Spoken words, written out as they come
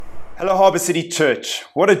Hello, Harbour City Church.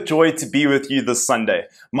 What a joy to be with you this Sunday.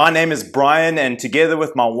 My name is Brian, and together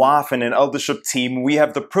with my wife and an eldership team, we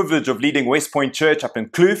have the privilege of leading West Point Church up in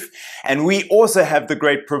Kloof, and we also have the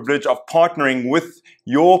great privilege of partnering with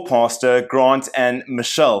your pastor, Grant and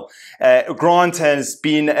Michelle. Grant has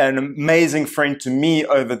been an amazing friend to me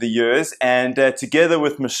over the years, and together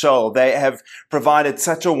with Michelle, they have provided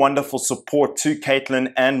such a wonderful support to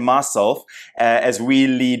Caitlin and myself as we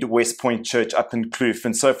lead West Point Church up in Kloof.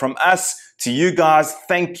 And so from us to you guys,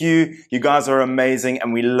 thank you. You guys are amazing,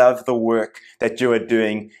 and we love the work that you are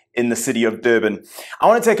doing in the city of Durban. I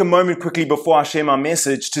want to take a moment quickly before I share my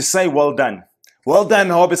message to say well done. Well done,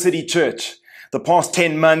 Harbour City Church. The past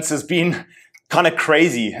 10 months has been kind of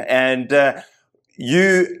crazy, and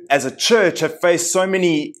you as a church have faced so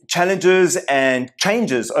many challenges and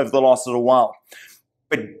changes over the last little while.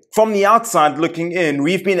 But from the outside looking in,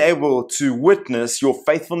 we've been able to witness your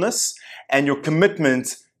faithfulness and your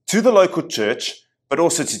commitment to the local church, but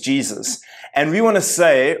also to Jesus. And we want to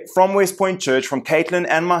say from West Point Church, from Caitlin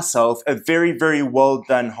and myself, a very, very well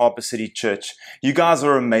done, Harbour City Church. You guys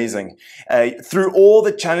are amazing. Through all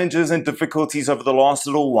the challenges and difficulties over the last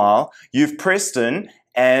little while, you've pressed in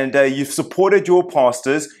and you've supported your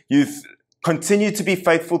pastors. You've continued to be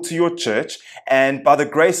faithful to your church. And by the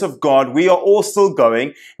grace of God, we are all still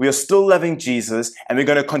going. We are still loving Jesus, and we're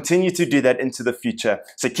going to continue to do that into the future.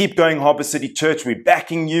 So keep going, Harbour City Church. We're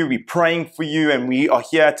backing you, we're praying for you, and we are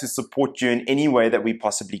here to support you in any way that we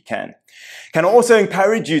possibly can. Can I also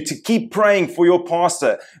encourage you to keep praying for your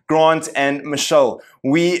pastor, Grant and Michelle.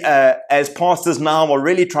 We, as pastors now, are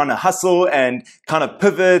really trying to hustle and kind of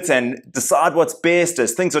pivot and decide what's best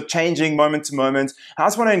as things are changing moment to moment. I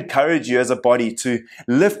just want to encourage you as a body to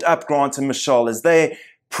lift up Grant and Michelle as they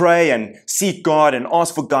pray and seek God and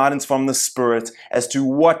ask for guidance from the Spirit as to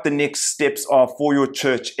what the next steps are for your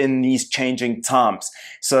church in these changing times.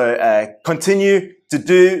 So continue to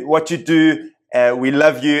do what you do. We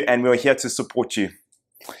love you, and we're here to support you.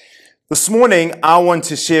 This morning, I want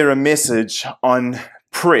to share a message on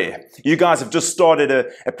prayer. You guys have just started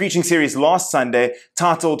a preaching series last Sunday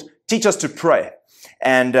titled Teach Us to Pray.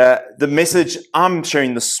 And the message I'm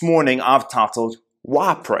sharing this morning, I've titled,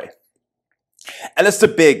 Why Pray? Alistair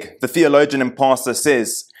Begg, the theologian and pastor,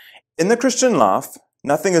 says, in the Christian life,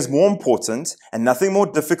 nothing is more important and nothing more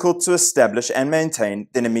difficult to establish and maintain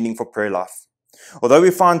than a meaningful prayer life. Although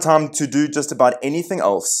we find time to do just about anything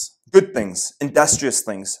else, good things, industrious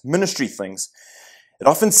things, ministry things, it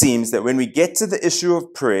often seems that when we get to the issue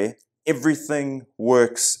of prayer, everything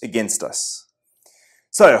works against us.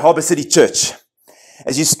 So, Harbour City Church,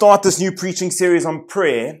 as you start this new preaching series on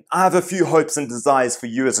prayer, I have a few hopes and desires for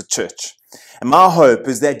you as a church. And my hope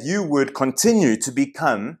is that you would continue to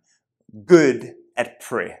become good at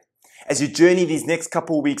prayer. As you journey these next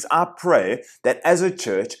couple of weeks, I pray that as a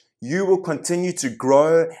church, you will continue to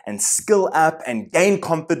grow and skill up and gain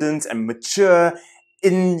confidence and mature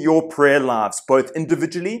in your prayer lives, both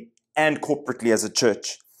individually and corporately as a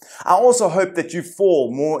church. I also hope that you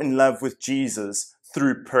fall more in love with Jesus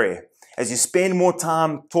through prayer. As you spend more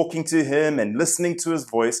time talking to Him and listening to His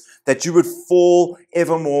voice, that you would fall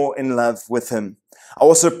ever more in love with Him. I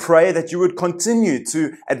also pray that you would continue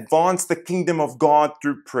to advance the kingdom of God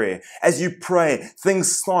through prayer. As you pray, things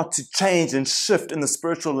start to change and shift in the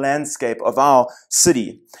spiritual landscape of our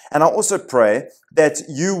city. And I also pray that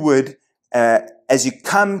you would, as you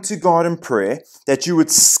come to God in prayer, that you would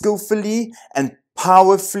skillfully and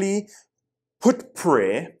powerfully put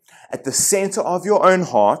prayer at the center of your own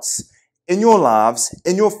hearts, in your lives,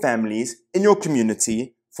 in your families, in your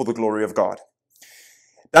community, for the glory of God.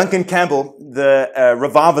 Duncan Campbell, the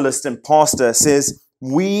revivalist and pastor, says,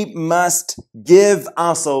 we must give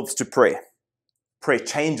ourselves to prayer. Prayer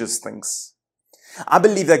changes things. I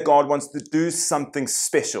believe that God wants to do something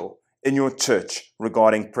special in your church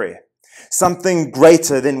regarding prayer. Something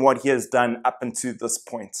greater than what He has done up until this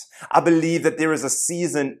point. I believe that there is a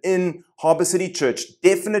season in Harbour City Church,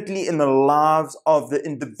 definitely in the lives of the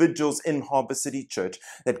individuals in Harbour City Church,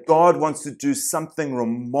 that God wants to do something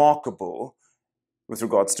remarkable with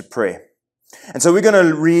regards to prayer. And so we're going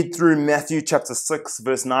to read through Matthew chapter 6,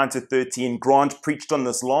 verse 9 to 13. Grant preached on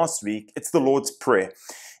this last week. It's the Lord's Prayer.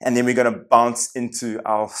 And then we're going to bounce into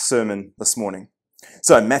our sermon this morning.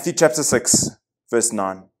 So Matthew chapter 6, verse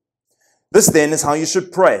 9. This then is how you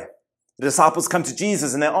should pray. The disciples come to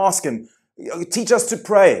Jesus and they ask Him, teach us to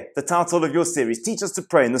pray. The title of your series, teach us to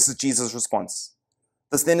pray. And this is Jesus' response.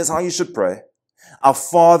 This then is how you should pray. Our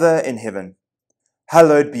Father in heaven,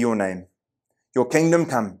 hallowed be your name. Your kingdom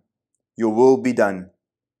come, your will be done,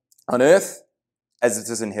 on earth as it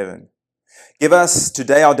is in heaven. Give us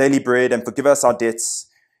today our daily bread and forgive us our debts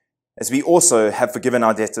as we also have forgiven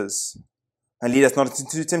our debtors. And lead us not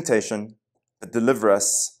into temptation, but deliver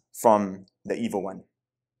us from the evil one.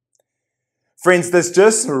 Friends, does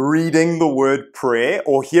just reading the word prayer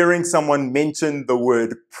or hearing someone mention the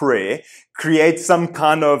word prayer create some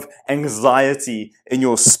kind of anxiety in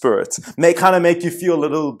your spirit? May kind of make you feel a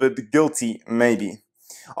little bit guilty, maybe.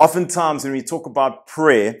 Oftentimes when we talk about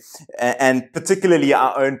prayer, and particularly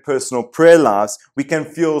our own personal prayer lives, we can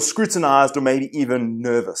feel scrutinized or maybe even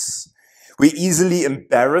nervous. We're easily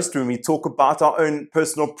embarrassed when we talk about our own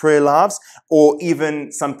personal prayer lives, or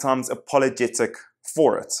even sometimes apologetic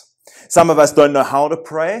for it. Some of us don't know how to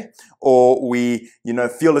pray, or we,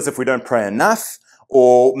 feel as if we don't pray enough,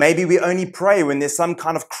 or maybe we only pray when there's some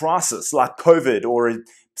kind of crisis like COVID or a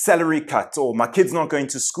salary cut, or my kid's not going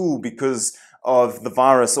to school because of the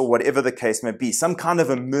virus, or whatever the case may be, some kind of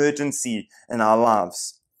emergency in our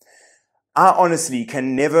lives. I honestly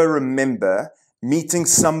can never remember meeting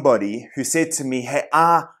somebody who said to me, hey,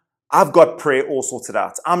 I've got prayer all sorted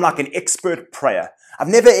out. I'm like an expert prayer. I've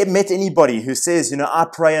never met anybody who says, I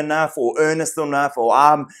pray enough or earnest enough, or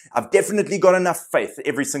I've definitely got enough faith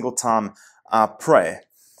every single time I pray.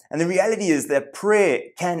 And the reality is that prayer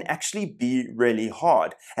can actually be really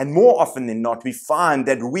hard. And more often than not, we find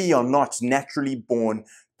that we are not naturally born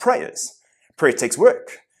prayers. Prayer takes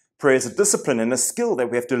work. Prayer is a discipline and a skill that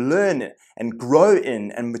we have to learn and grow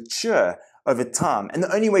in and mature over time. And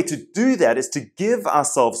the only way to do that is to give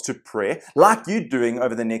ourselves to prayer, like you're doing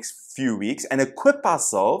over the next few weeks, and equip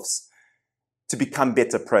ourselves to become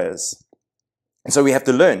better prayers. And so we have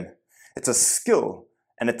to learn. It's a skill,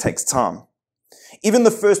 and it takes time. Even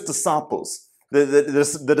the first disciples,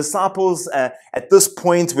 the disciples at this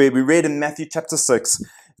point where we read in Matthew chapter 6,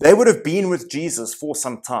 they would have been with Jesus for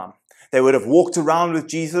some time. They would have walked around with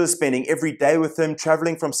Jesus, spending every day with him,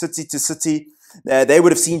 traveling from city to city. They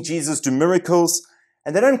would have seen Jesus do miracles.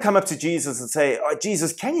 And they don't come up to Jesus and say, oh,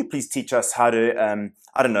 Jesus, can you please teach us how to,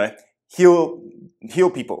 heal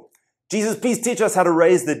people? Jesus, please teach us how to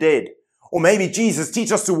raise the dead. Or maybe, Jesus,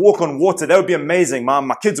 teach us to walk on water. That would be amazing.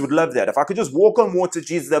 My kids would love that. If I could just walk on water,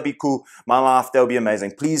 Jesus, that'd be cool. My life, that would be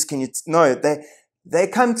amazing. Please, can you... No, they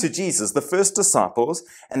come to Jesus, the first disciples,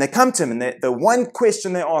 and they come to him, and the one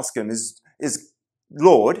question they ask him is,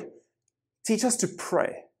 Lord, teach us to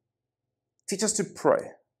pray. Teach us to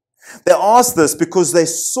pray. They asked this because they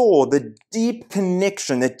saw the deep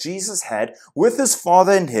connection that Jesus had with his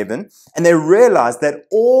Father in heaven, and they realized that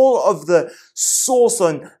all of the source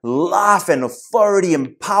and life and authority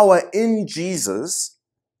and power in Jesus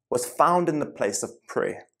was found in the place of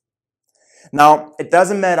prayer. Now, it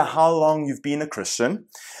doesn't matter how long you've been a Christian,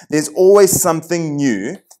 there's always something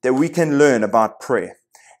new that we can learn about prayer.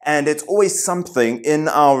 And it's always something in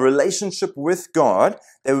our relationship with God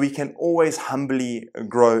that we can always humbly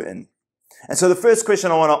grow in. And so the first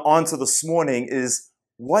question I want to answer this morning is,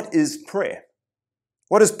 what is prayer?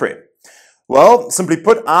 What is prayer? Well, simply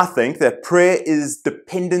put, I think that prayer is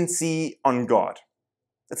dependency on God.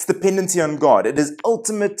 It's dependency on God. It is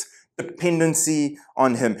ultimate dependency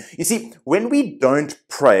on Him. You see, when we don't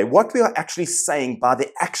pray, what we are actually saying by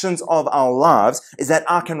the actions of our lives is that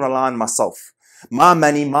I can rely on myself. My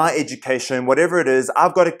money, my education, whatever it is,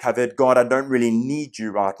 I've got it covered. God, I don't really need you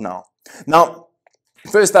right now. Now,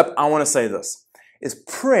 first up, I want to say this, is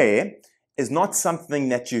prayer is not something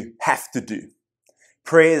that you have to do.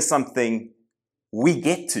 Prayer is something we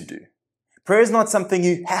get to do. Prayer is not something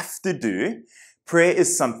you have to do. Prayer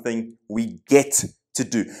is something we get to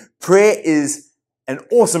do. Prayer is an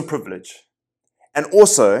awesome privilege. And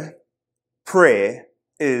also, prayer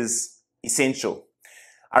is essential.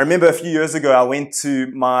 I remember a few years ago, I went to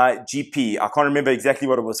my GP. I can't remember exactly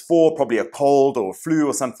what it was for, probably a cold or a flu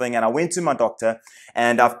or something. And I went to my doctor,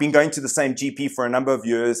 and I've been going to the same GP for a number of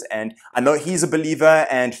years. And I know he's a believer,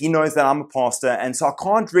 and he knows that I'm a pastor. And so I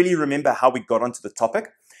can't really remember how we got onto the topic.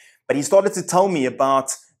 But he started to tell me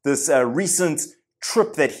about this recent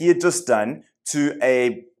trip that he had just done to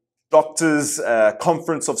a doctor's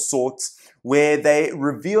conference of sorts, where they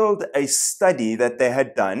revealed a study that they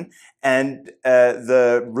had done and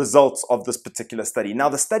the results of this particular study. Now,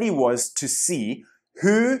 the study was to see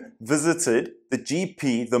who visited the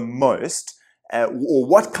GP the most, or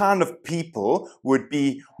what kind of people would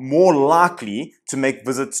be more likely to make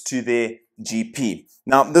visits to their GP.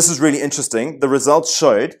 Now, this is really interesting. The results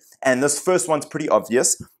showed, and this first one's pretty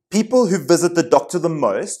obvious, people who visit the doctor the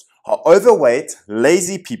most are overweight,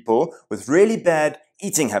 lazy people with really bad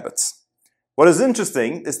eating habits. What is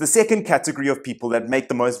interesting is the second category of people that make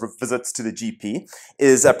the most visits to the GP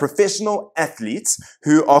is professional athletes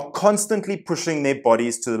who are constantly pushing their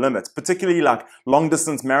bodies to the limit, particularly like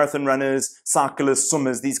long-distance marathon runners, cyclists,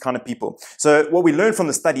 swimmers, these kind of people. So what we learned from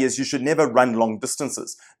the study is you should never run long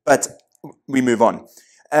distances. But we move on.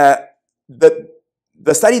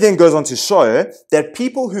 The study then goes on to show that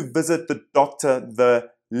people who visit the doctor the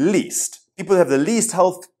least, people who have the least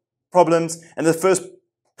health problems, and the first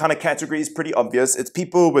kind of category is pretty obvious. It's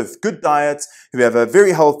people with good diets who have a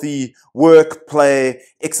very healthy work, play,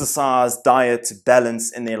 exercise, diet,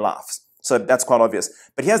 balance in their lives. So that's quite obvious.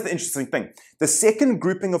 But here's the interesting thing. The second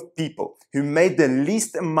grouping of people who made the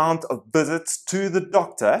least amount of visits to the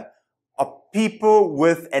doctor are people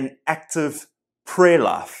with an active prayer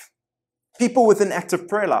life. People with an active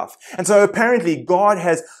prayer life. And so apparently God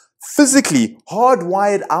has physically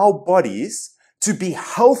hardwired our bodies to be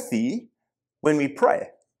healthy when we pray.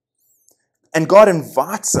 And God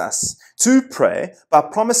invites us to pray by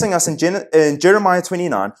promising us in Jeremiah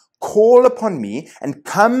 29, call upon me and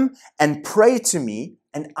come and pray to me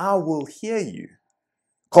and I will hear you.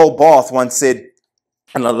 Cole Barth once said,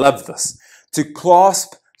 and I love this, to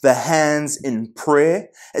clasp the hands in prayer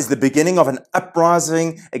is the beginning of an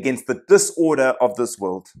uprising against the disorder of this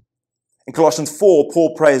world. In Colossians 4,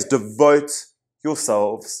 Paul prays, devote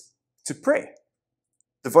yourselves to prayer.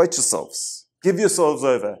 Devote yourselves. Give yourselves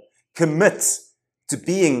over. Commit to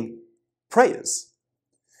being prayers.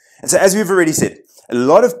 And so as we've already said, a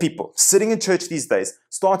lot of people sitting in church these days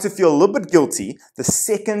start to feel a little bit guilty the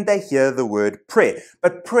second they hear the word prayer.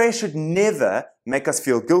 But prayer should never make us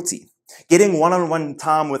feel guilty. Getting one-on-one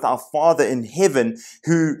time with our Father in heaven,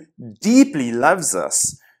 who deeply loves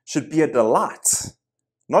us, should be a delight,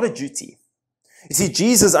 not a duty. You see,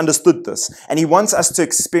 Jesus understood this, and he wants us to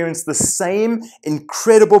experience the same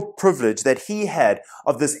incredible privilege that he had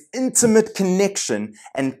of this intimate connection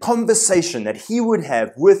and conversation that he would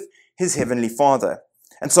have with his heavenly Father.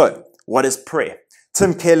 And so, what is prayer?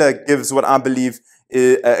 Tim Keller gives what I believe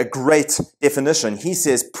is a great definition. He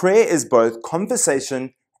says, prayer is both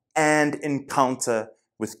conversation and encounter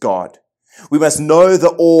with God. We must know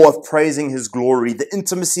the awe of praising his glory, the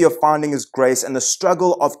intimacy of finding his grace, and the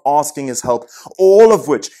struggle of asking his help, all of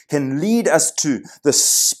which can lead us to the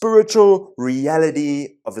spiritual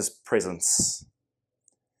reality of his presence.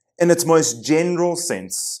 In its most general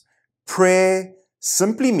sense, prayer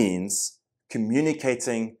simply means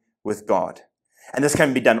communicating with God. And this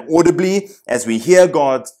can be done audibly as we hear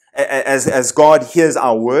God, as God hears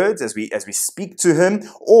our words, as we speak to him,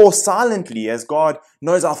 or silently as God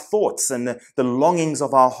knows our thoughts and the longings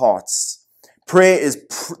of our hearts. Prayer is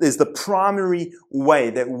the primary way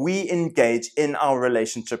that we engage in our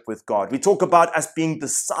relationship with God. We talk about us being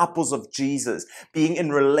disciples of Jesus, being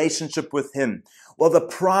in relationship with him. Well, the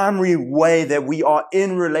primary way that we are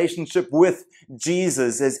in relationship with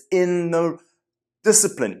Jesus is in the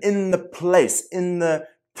discipline, in the place, in the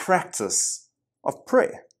practice of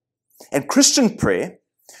prayer. And Christian prayer,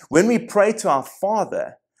 when we pray to our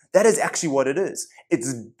Father, that is actually what it is.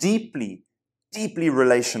 It's deeply, deeply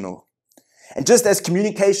relational. And just as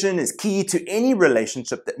communication is key to any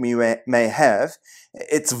relationship that we may have,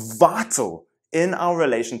 it's vital in our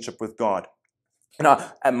relationship with God.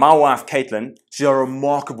 Now, my wife, Caitlin, she's a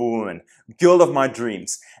remarkable woman, girl of my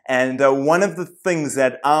dreams. And one of the things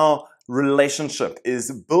that our relationship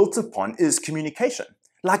is built upon is communication.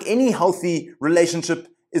 Like any healthy relationship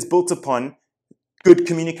is built upon good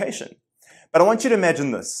communication. But I want you to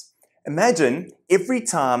imagine this. Imagine every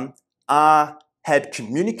time I had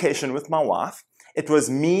communication with my wife, it was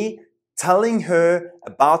me telling her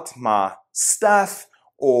about my stuff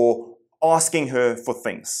or asking her for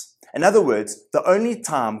things. In other words, the only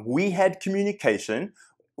time we had communication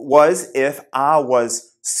was if I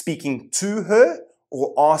was speaking to her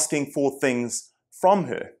or asking for things from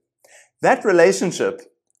her. That relationship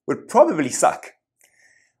would probably suck.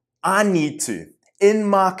 I need to, in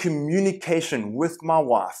my communication with my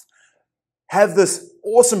wife, have this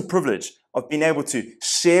awesome privilege of being able to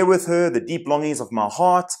share with her the deep longings of my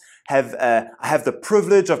heart. I have the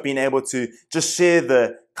privilege of being able to just share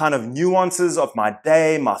the kind of nuances of my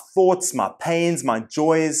day, my thoughts, my pains, my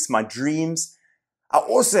joys, my dreams. I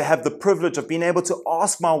also have the privilege of being able to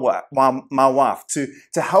ask my wife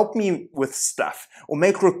to help me with stuff or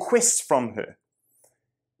make requests from her.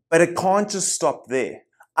 But it can't just stop there.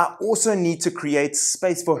 I also need to create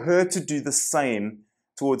space for her to do the same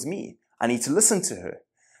towards me. I need to listen to her.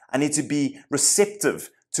 I need to be receptive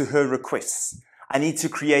to her requests. I need to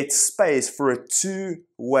create space for a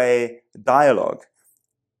two-way dialogue.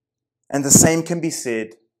 And the same can be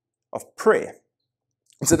said of prayer.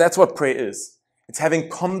 And so that's what prayer is. It's having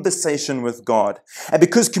conversation with God. And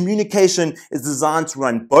because communication is designed to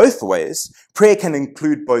run both ways, prayer can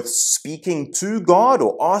include both speaking to God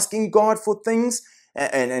or asking God for things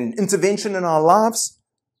and intervention in our lives,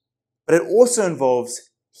 but it also involves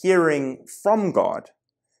hearing from God.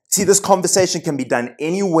 See, this conversation can be done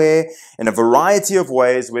anywhere in a variety of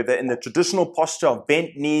ways, whether in the traditional posture of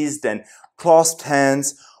bent knees and clasped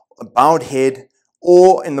hands, a bowed head,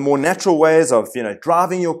 or in the more natural ways of,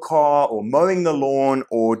 driving your car or mowing the lawn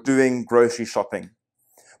or doing grocery shopping.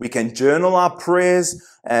 We can journal our prayers.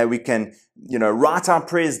 We can, write our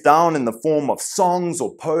prayers down in the form of songs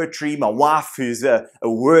or poetry. My wife, who's a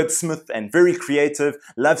wordsmith and very creative,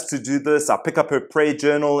 loves to do this. I pick up her prayer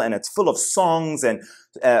journal and it's full of songs and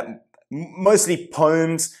mostly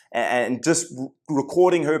poems and just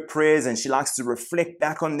recording her prayers, and she likes to reflect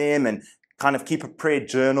back on them and kind of keep a prayer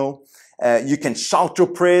journal. You can shout your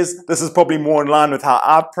prayers. This is probably more in line with how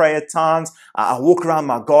I pray at times. I walk around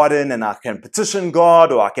my garden and I can petition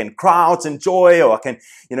God, or I can cry out in joy, or I can,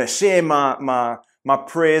 share my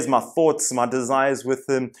prayers, my thoughts, my desires with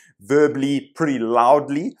Him verbally, pretty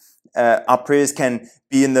loudly. Our prayers can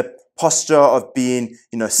be in the posture of being,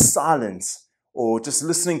 silent, or just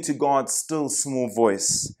listening to God's still small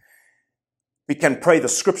voice. We can pray the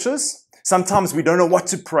scriptures. Sometimes we don't know what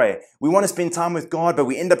to pray. We want to spend time with God, but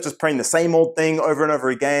we end up just praying the same old thing over and over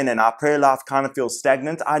again, and our prayer life kind of feels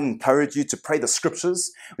stagnant. I'd encourage you to pray the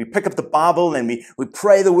scriptures. We pick up the Bible and we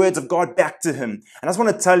pray the words of God back to Him. And I just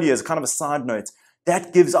want to tell you, as kind of a side note,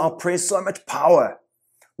 that gives our prayers so much power.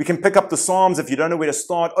 We can pick up the Psalms. If you don't know where to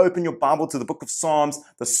start, open your Bible to the book of Psalms.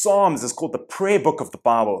 The Psalms is called the prayer book of the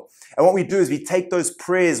Bible. And what we do is we take those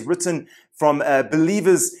prayers written from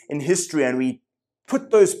believers in history, and we put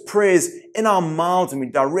those prayers in our mouths and we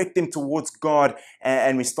direct them towards God,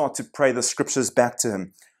 and we start to pray the scriptures back to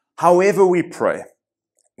Him. However we pray,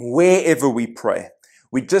 wherever we pray,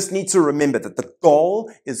 we just need to remember that the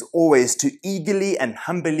goal is always to eagerly and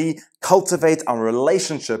humbly cultivate our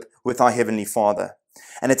relationship with our Heavenly Father.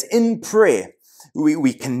 And it's in prayer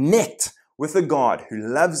we connect with a God who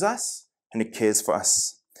loves us and who cares for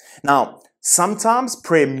us. Now, sometimes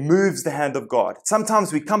prayer moves the hand of God.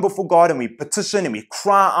 Sometimes we come before God and we petition and we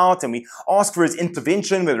cry out and we ask for His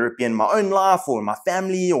intervention, whether it be in my own life or in my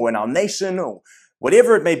family or in our nation or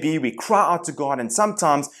whatever it may be. We cry out to God, and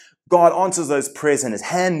sometimes God answers those prayers and His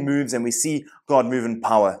hand moves and we see God move in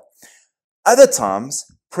power. Other times,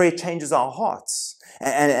 prayer changes our hearts.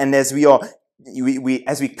 And as we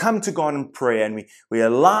come to God in prayer and we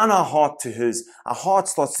align our heart to His, our heart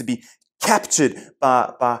starts to be captured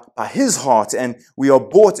by His heart, and we are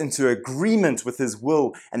brought into agreement with His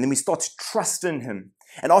will, and then we start to trust in Him.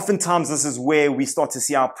 And oftentimes this is where we start to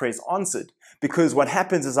see our prayers answered, because what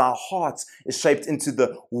happens is our heart is shaped into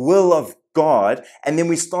the will of God, and then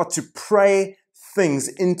we start to pray things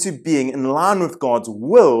into being in line with God's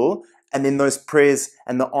will, and then those prayers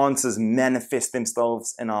and the answers manifest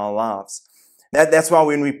themselves in our lives. That's why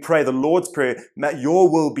when we pray the Lord's Prayer, your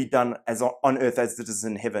will be done as on earth as it is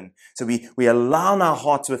in heaven. So we align our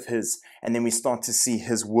hearts with His, and then we start to see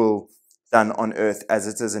His will done on earth as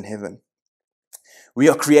it is in heaven. We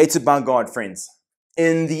are created by God, friends,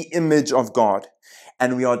 in the image of God,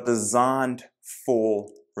 and we are designed for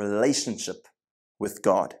relationship with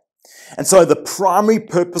God. And so the primary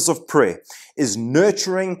purpose of prayer is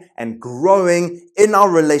nurturing and growing in our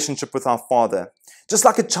relationship with our Father. Just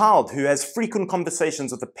like a child who has frequent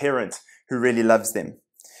conversations with a parent who really loves them.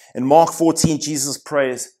 In Mark 14, Jesus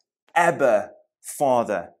prays, Abba,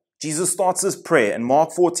 Father. Jesus starts his prayer in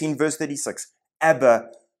Mark 14, verse 36, Abba,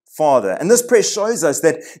 Father. And this prayer shows us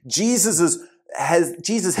that Jesus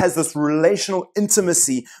has this relational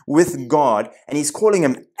intimacy with God, and He's calling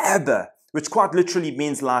Him Abba, which quite literally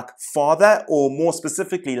means like father, or more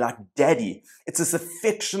specifically like daddy. It's this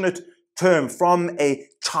affectionate term from a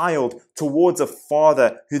child towards a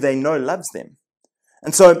father who they know loves them.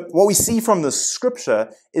 And so what we see from the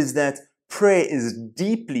scripture is that prayer is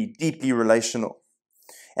deeply, deeply relational.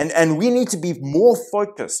 And we need to be more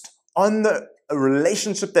focused on the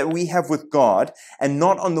relationship that we have with God and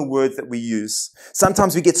not on the words that we use.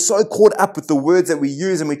 Sometimes we get so caught up with the words that we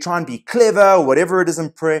use and we try and be clever or whatever it is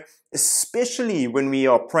in prayer, especially when we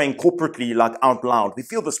are praying corporately, like out loud. We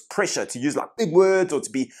feel this pressure to use like big words or to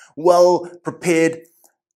be well prepared.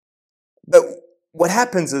 But what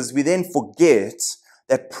happens is we then forget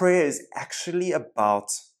that prayer is actually about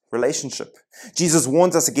relationship. Jesus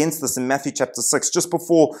warns us against this in Matthew chapter 6, just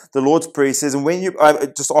before the Lord's Prayer. He says,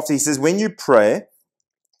 just after he says, when you pray,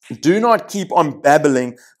 do not keep on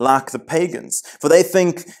babbling like the pagans, for they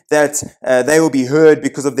think that they will be heard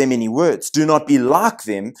because of their many words. Do not be like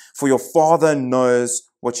them, for your Father knows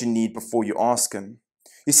what you need before you ask Him.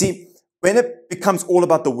 You see, when it becomes all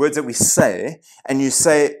about the words that we say, and you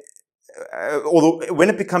say, when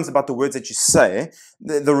it becomes about the words that you say,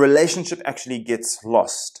 the relationship actually gets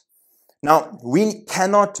lost. Now, we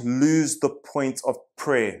cannot lose the point of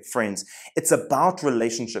prayer, friends. It's about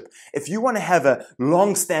relationship. If you want to have a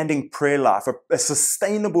long-standing prayer life, a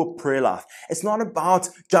sustainable prayer life, it's not about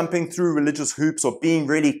jumping through religious hoops or being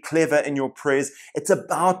really clever in your prayers. It's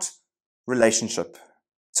about relationship.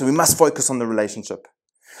 So we must focus on the relationship.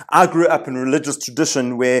 I grew up in a religious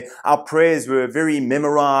tradition where our prayers were very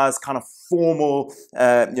memorized, kind of formal,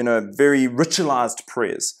 very ritualized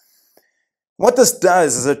prayers. What this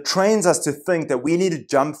does is it trains us to think that we need to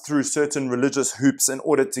jump through certain religious hoops in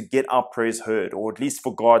order to get our prayers heard, or at least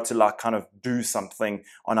for God to kind of do something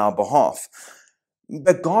on our behalf.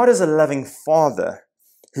 But God is a loving Father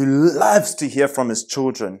who loves to hear from His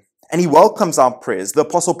children, and He welcomes our prayers. The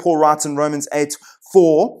Apostle Paul writes in Romans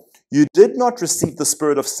 8:4, "You did not receive the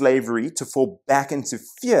spirit of slavery to fall back into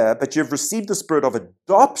fear, but you have received the spirit of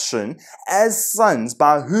adoption as sons,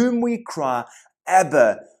 by whom we cry,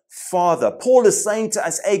 Abba, Father." Paul is saying to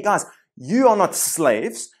us, hey guys, you are not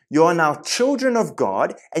slaves. You are now children of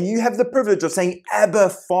God, and you have the privilege of saying, Abba,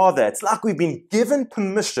 Father. It's like we've been given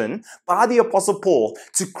permission by the Apostle Paul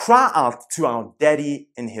to cry out to our Daddy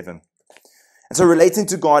in heaven. And so relating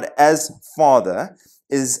to God as Father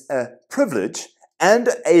is a privilege and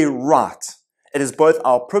a right. It is both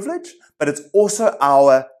our privilege, but it's also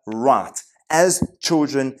our right as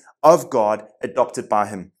children of God adopted by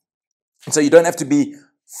Him. And so you don't have to be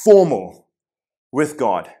formal with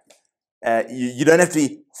God. You don't have to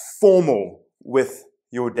be formal with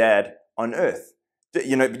your dad on earth.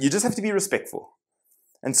 You just have to be respectful.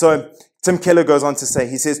 And so Tim Keller goes on to say,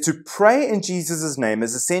 he says, to pray in Jesus' name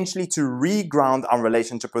is essentially to reground our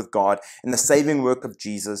relationship with God in the saving work of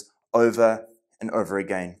Jesus over and over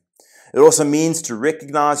again. It also means to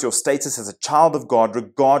recognize your status as a child of God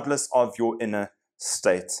regardless of your inner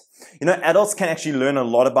state. Adults can actually learn a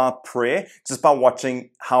lot about prayer just by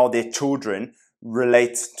watching how their children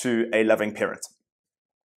relate to a loving parent.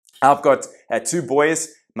 I've got 2 boys.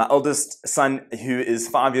 My eldest son, who is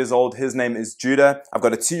 5 years old, his name is Judah. I've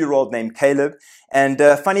got a 2-year-old named Caleb. And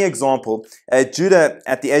a funny example, Judah,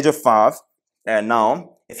 at the age of 5,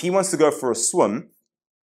 now, if he wants to go for a swim,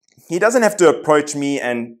 he doesn't have to approach me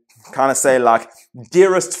and kind of say like,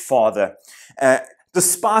 dearest Father,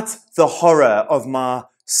 despite the horror of my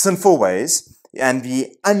sinful ways and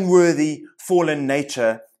the unworthy fallen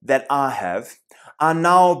nature that I have, I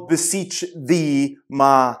now beseech thee,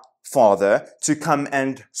 my Father, to come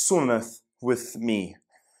and swimmeth with me.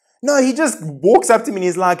 No, he just walks up to me and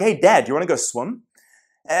he's like, hey, Dad, you want to go swim?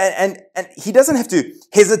 And he doesn't have to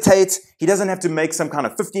hesitate. He doesn't have to make some kind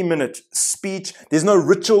of 15-minute speech. There's no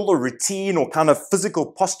ritual or routine or kind of physical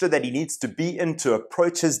posture that he needs to be in to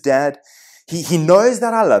approach his dad. He knows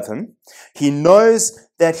that I love him. He knows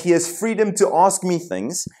that he has freedom to ask me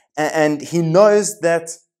things. And he knows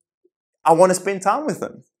that I want to spend time with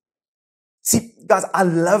him. See, guys, I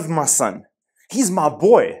love my son. He's my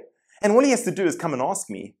boy. And all he has to do is come and ask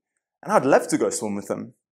me. And I'd love to go swim with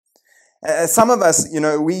him. Some of us,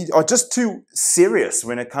 we are just too serious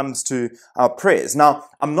when it comes to our prayers. Now,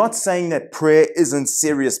 I'm not saying that prayer isn't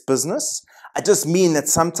serious business. I just mean that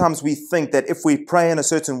sometimes we think that if we pray in a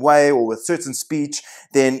certain way or with certain speech,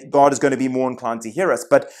 then God is going to be more inclined to hear us.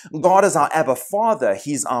 But God is our Abba Father.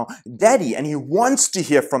 He's our Daddy, and He wants to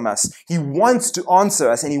hear from us. He wants to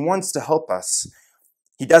answer us, and He wants to help us.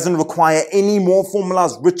 He doesn't require any more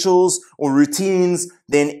formalized rituals or routines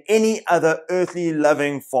than any other earthly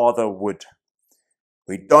loving father would.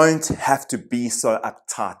 We don't have to be so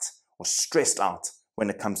uptight or stressed out when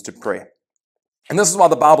it comes to prayer. And this is why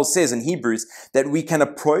the Bible says in Hebrews that we can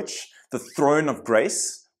approach the throne of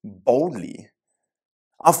grace boldly.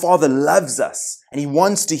 Our Father loves us and He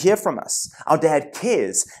wants to hear from us. Our Dad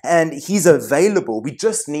cares and He's available. We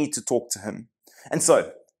just need to talk to Him. And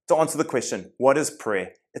so, to answer the question, what is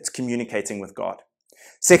prayer? It's communicating with God.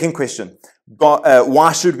 Second question,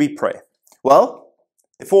 why should we pray? Well,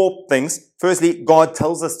 4 things. Firstly, God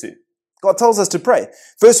tells us to. God tells us to pray.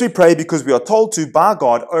 First, we pray because we are told to by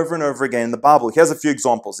God over and over again in the Bible. Here's a few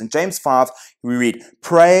examples. In James 5, we read,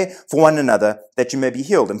 pray for one another that you may be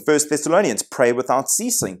healed. In 1 Thessalonians, pray without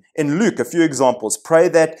ceasing. In Luke, a few examples. Pray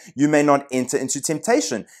that you may not enter into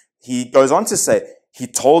temptation. He goes on to say, He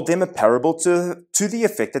told them a parable to the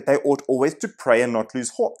effect that they ought always to pray and not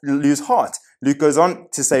lose heart. Luke goes on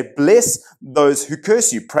to say, bless those who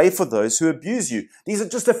curse you. Pray for those who abuse you. These are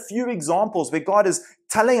just a few examples where God is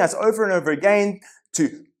telling us over and over again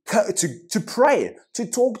to to pray, to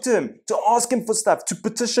talk to him, to ask him for stuff, to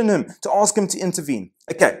petition him, to ask him to intervene.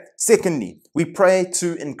 Okay, secondly, we pray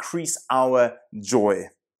to increase our joy.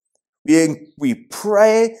 We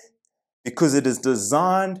pray because it is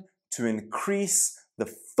designed to increase the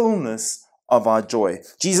fullness of our joy.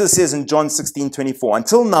 Jesus says in John 16:24,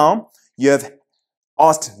 until now, you have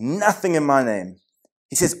asked nothing in my name.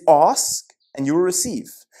 He says, ask and you will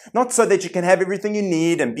receive. Not so that you can have everything you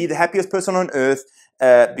need and be the happiest person on earth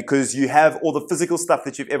because you have all the physical stuff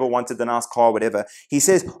that you've ever wanted, a nice car, whatever. He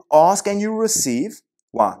says, ask and you will receive.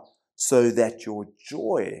 Why? So that your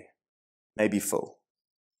joy may be full.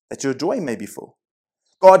 That your joy may be full.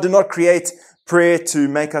 God did not create prayer to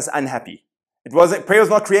make us unhappy. Prayer was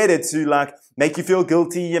not created to make you feel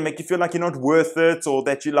guilty and make you feel like you're not worth it or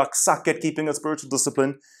that you suck at keeping a spiritual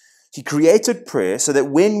discipline. He created prayer so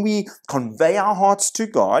that when we convey our hearts to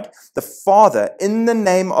God, the Father, in the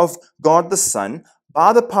name of God the Son,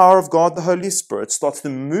 by the power of God the Holy Spirit, starts to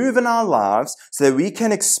move in our lives so that we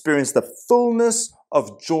can experience the fullness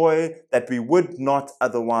of joy that we would not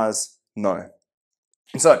otherwise know.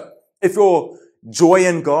 And so, if your joy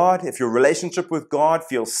in God, if your relationship with God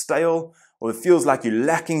feels stale, or it feels like you're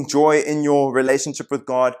lacking joy in your relationship with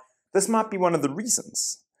God, this might be one of the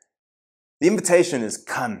reasons. The invitation is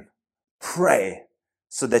come. Pray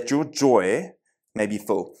so that your joy may be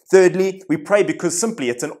full. Thirdly, we pray because simply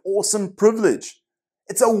it's an awesome privilege.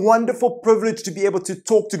 It's a wonderful privilege to be able to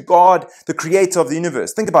talk to God, the creator of the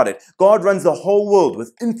universe. Think about it. God runs the whole world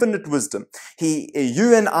with infinite wisdom.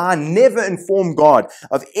 You and I never inform God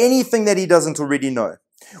of anything that he doesn't already know.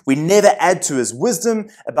 We never add to his wisdom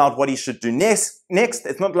about what he should do next.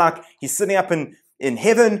 It's not like he's sitting up in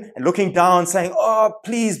heaven and looking down saying, oh,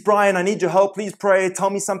 please, Brian, I need your help. Please pray. Tell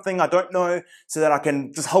me something I don't know so that I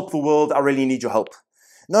can just help the world. I really need your help.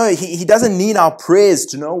 No, he doesn't need our prayers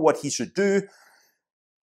to know what he should do.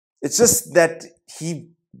 It's just that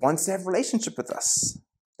he wants to have a relationship with us.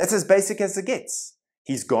 That's as basic as it gets.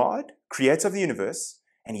 He's God, creator of the universe,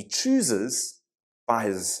 and he chooses by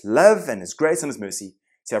his love and his grace and his mercy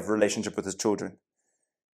to have a relationship with his children.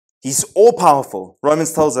 He's all-powerful.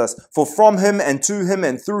 Romans tells us, for from him and to him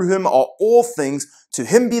and through him are all things. To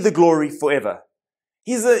him be the glory forever.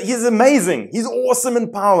 He's amazing. He's awesome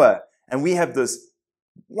in power. And we have this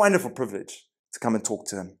wonderful privilege to come and talk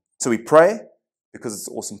to him. So we pray because it's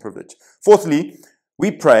an awesome privilege. Fourthly,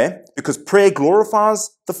 we pray because prayer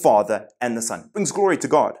glorifies the Father and the Son. It brings glory to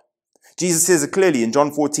God. Jesus says it clearly in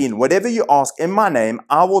John 14, whatever you ask in my name,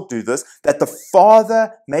 I will do this, that the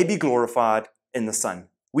Father may be glorified in the Son.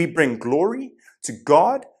 We bring glory to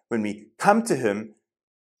God when we come to him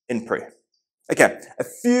in prayer. Okay, a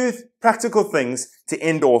few practical things to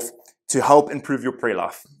end off to help improve your prayer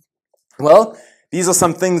life. Well, these are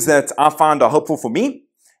some things that I find are helpful for me.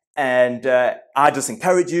 And I just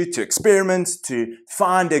encourage you to experiment, to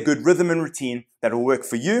find a good rhythm and routine that will work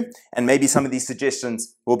for you. And maybe some of these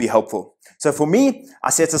suggestions will be helpful. So for me, I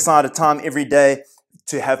set aside a time every day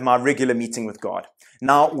to have my regular meeting with God.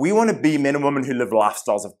 Now, we want to be men and women who live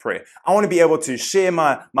lifestyles of prayer. I want to be able to share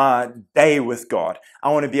my day with God.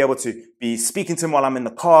 I want to be able to be speaking to him while I'm in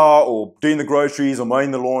the car or doing the groceries or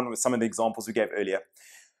mowing the lawn with some of the examples we gave earlier.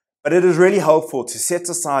 But it is really helpful to set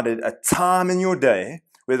aside a time in your day,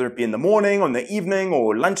 whether it be in the morning, or in the evening,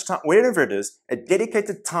 or lunchtime, wherever it is, a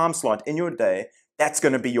dedicated time slot in your day, that's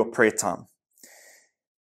going to be your prayer time.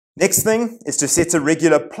 Next thing is to set a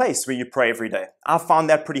regular place where you pray every day. I found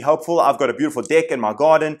that pretty helpful. I've got a beautiful deck in my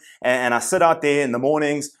garden, and I sit out there in the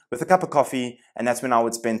mornings with a cup of coffee, and that's when I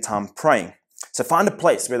would spend time praying. So find a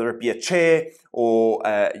place, whether it be a chair or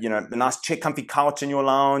a nice chair, comfy couch in your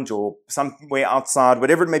lounge or somewhere outside,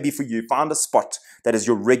 whatever it may be for you. Find a spot that is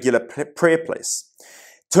your regular prayer place.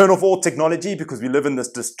 Turn off all technology because we live in this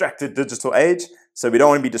distracted digital age, so we don't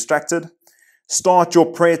want to be distracted. Start your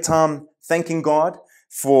prayer time thanking God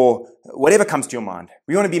for whatever comes to your mind.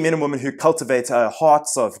 We want to be men and women who cultivate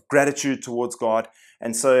hearts of gratitude towards God.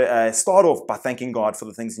 And so start off by thanking God for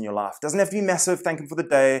the things in your life. Doesn't have to be massive. Thank him for the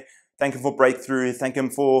day. Thank him for breakthrough. Thank him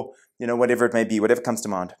for, whatever it may be, whatever comes to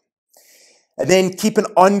mind. And then keep an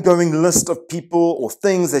ongoing list of people or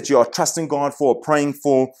things that you are trusting God for or praying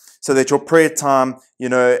for so that your prayer time,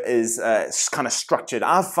 is kind of structured.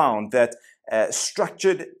 I've found that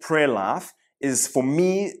structured prayer life is, for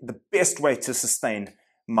me, the best way to sustain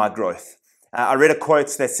my growth. I read a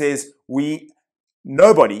quote that says,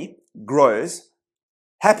 nobody grows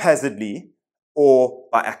haphazardly or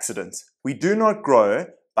by accident. We do not grow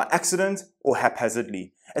by accident or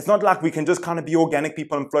haphazardly. It's not like we can just kind of be organic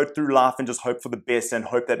people and float through life and just hope for the best and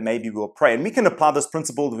hope that maybe we'll pray. And we can apply this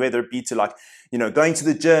principle, whether it be to going to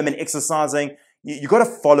the gym and exercising. you got to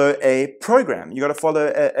follow a program. You got to follow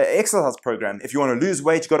an exercise program. If you want to lose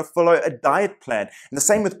weight, you got to follow a diet plan. And the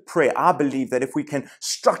same with prayer. I believe that if we can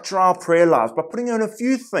structure our prayer lives by putting in a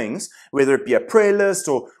few things, whether it be a prayer list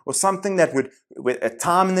or something that would, with a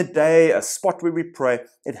time in the day, a spot where we pray,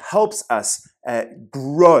 it helps us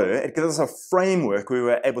grow. It gives us a framework where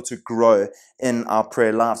we're able to grow in our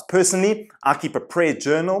prayer lives. Personally, I keep a prayer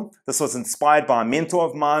journal. This was inspired by a mentor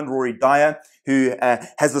of mine, Rory Dyer, who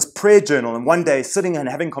has this prayer journal. And one day, sitting and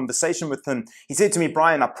having conversation with him, he said to me,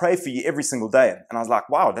 Brian, I pray for you every single day. And I was like,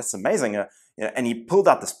 wow, that's amazing. And he pulled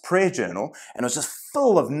out this prayer journal, and it was just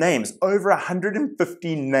full of names, over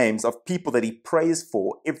 150 names of people that he prays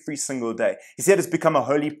for every single day. He said it's become a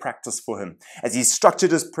holy practice for him. As he's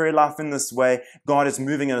structured his prayer life in this way, God is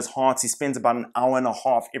moving in his heart. He spends about an hour and a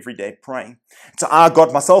half every day praying. So I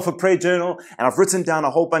got myself a prayer journal, and I've written down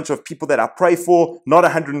a whole bunch of people that I pray for, not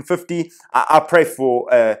 150. I pray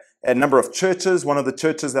for a number of churches. One of the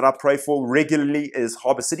churches that I pray for regularly is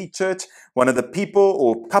Harbour City Church. One of the people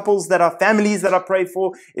or couples that are families that I pray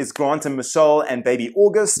for is Grant and Michelle and baby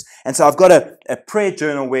August. And so I've got a prayer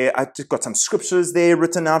journal where I've just got some scriptures there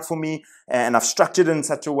written out for me, and I've structured it in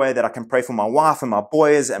such a way that I can pray for my wife and my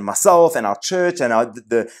boys and myself and our church and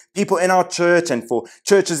the people in our church, and for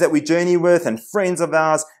churches that we journey with and friends of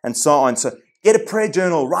ours and so on. So get a prayer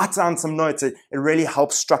journal, write down some notes. It really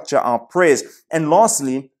helps structure our prayers. And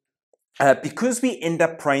lastly, because we end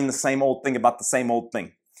up praying the same old thing about the same old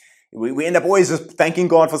thing, we end up always just thanking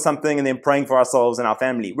God for something and then praying for ourselves and our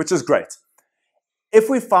family, which is great. If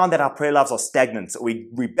we find that our prayer lives are stagnant, or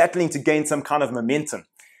we're battling to gain some kind of momentum,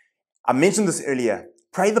 I mentioned this earlier,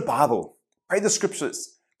 pray the Bible, pray the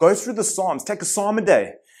scriptures, go through the Psalms, take a psalm a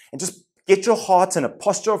day, and just get your heart in a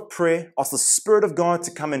posture of prayer, ask the Spirit of God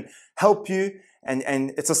to come and help you. And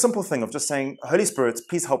it's a simple thing of just saying, Holy Spirit,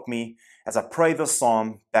 please help me as I pray the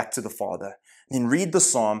psalm back to the Father. And then read the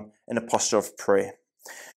psalm in a posture of prayer.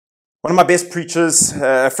 One of my best preachers,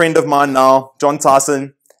 a friend of mine now, John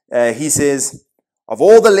Tyson, he says, of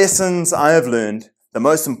all the lessons I have learned, the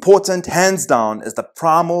most important, hands down, is the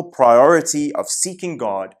primal priority of seeking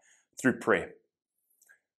God through prayer.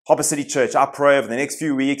 Harbour City Church, I pray over the next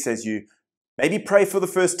few weeks as you maybe pray for the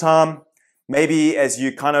first time, maybe as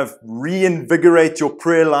you kind of reinvigorate your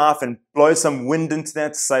prayer life and blow some wind into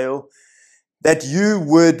that sail, that you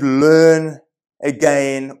would learn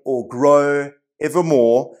again or grow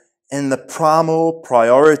evermore in the primal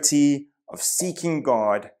priority of seeking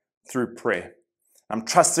God through prayer. I'm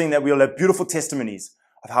trusting that we'll have beautiful testimonies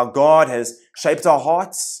of how God has shaped our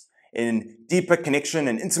hearts in deeper connection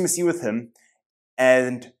and intimacy with Him,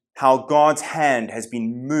 and how God's hand has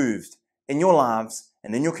been moved in your lives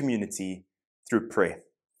and in your community through prayer.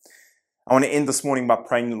 I want to end this morning by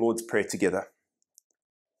praying the Lord's Prayer together.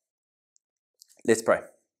 Let's pray.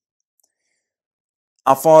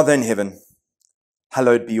 Our Father in heaven,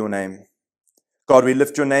 hallowed be your name. God, we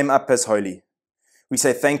lift your name up as holy. We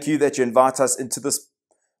say thank you that you invite us into this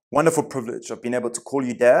wonderful privilege of being able to call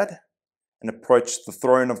you Dad and approach the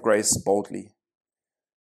throne of grace boldly.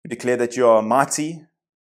 We declare that you are mighty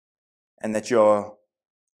and that you are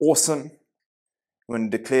awesome. We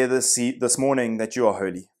want to declare this morning that you are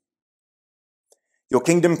holy. Your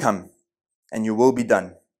kingdom come and your will be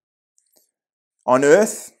done. On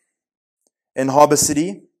earth, in Harbour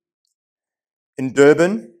City, in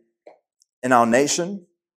Durban, in our nation,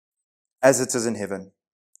 as it is in heaven.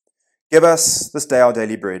 Give us this day our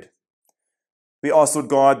daily bread. We ask, Lord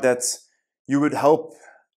God, that you would help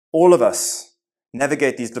all of us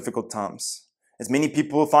navigate these difficult times. As many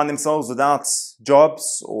people find themselves without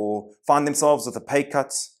jobs, or find themselves with a pay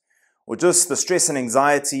cut, or just the stress and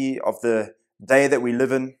anxiety of the day that we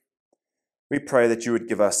live in, we pray that you would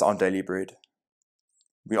give us our daily bread.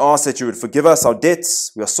 We ask that you would forgive us our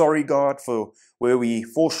debts. We are sorry, God, for where we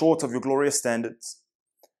fall short of your glorious standards.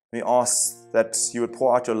 We ask that you would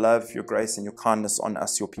pour out your love, your grace, and your kindness on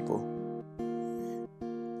us, your people.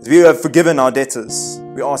 As we have forgiven our debtors,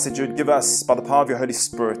 we ask that you would give us, by the power of your Holy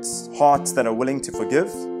Spirit, hearts that are willing to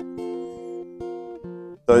forgive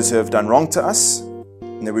those who have done wrong to us,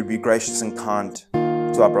 and that we would be gracious and kind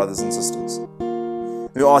to our brothers and sisters.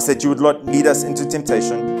 We ask that you would not lead us into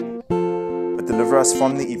temptation, but deliver us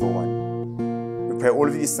from the evil one. We pray all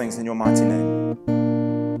of these things in your mighty name.